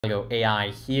Hello,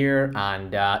 AI here,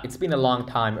 and it's been a long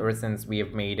time ever since we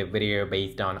have made a video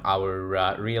based on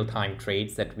our real-time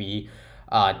trades that we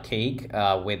take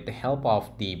with the help of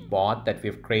the bot that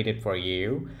we've created for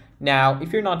you. Now,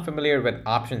 if you're not familiar with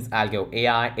Options Algo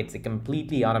AI, it's a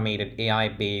completely automated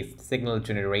AI-based signal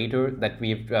generator that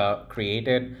we've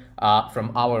created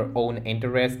from our own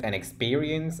interest and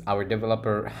experience. Our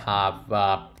developer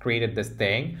have created this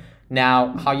thing.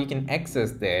 Now, how you can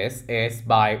access this is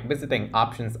by visiting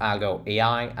Options Algo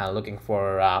AI and looking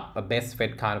for a best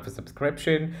fit kind of a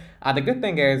subscription. The good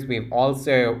thing is we've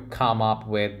also come up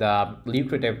with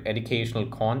lucrative educational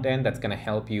content that's going to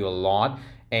help you a lot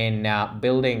in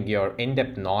building your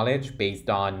in-depth knowledge based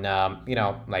on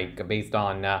based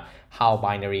on how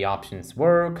binary options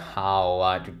work,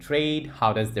 how to trade,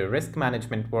 how does the risk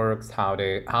management works, how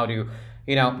to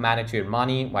manage your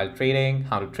money while trading,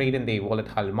 how to trade in the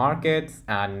volatile markets,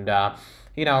 and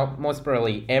most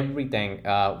probably everything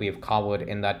we've covered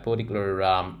in that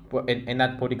particular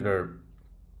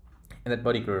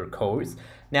course.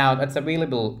 Now that's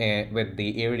available with the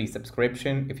yearly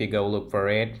subscription. If you go look for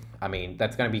it, I mean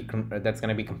that's gonna be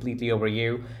completely over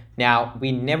you. Now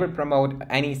we never promote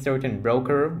any certain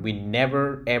broker. We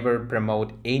never ever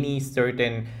promote any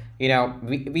certain. We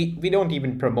don't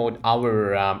even promote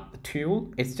our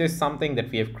tool. It's just something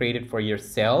that we have created for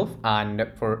yourself and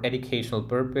for educational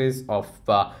purpose of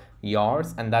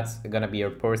yours, and that's gonna be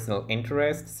your personal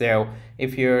interest. So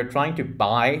if you're trying to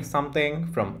buy something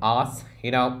from us,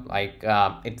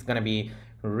 it's gonna be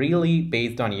really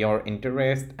based on your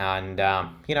interest, and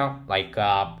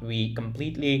we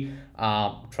completely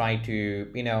try to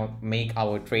make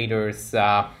our traders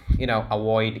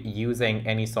avoid using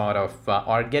any sort of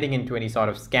or getting into any sort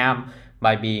of scam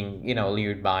by being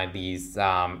lured by these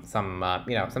some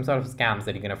sort of scams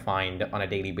that you're gonna find on a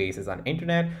daily basis on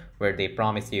internet, where they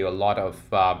promise you a lot of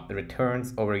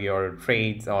returns over your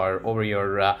trades or over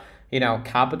your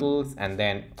capitals, and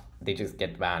then they just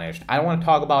get vanished. I don't want to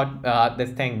talk about this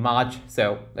thing much,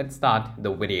 so let's start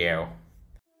the video.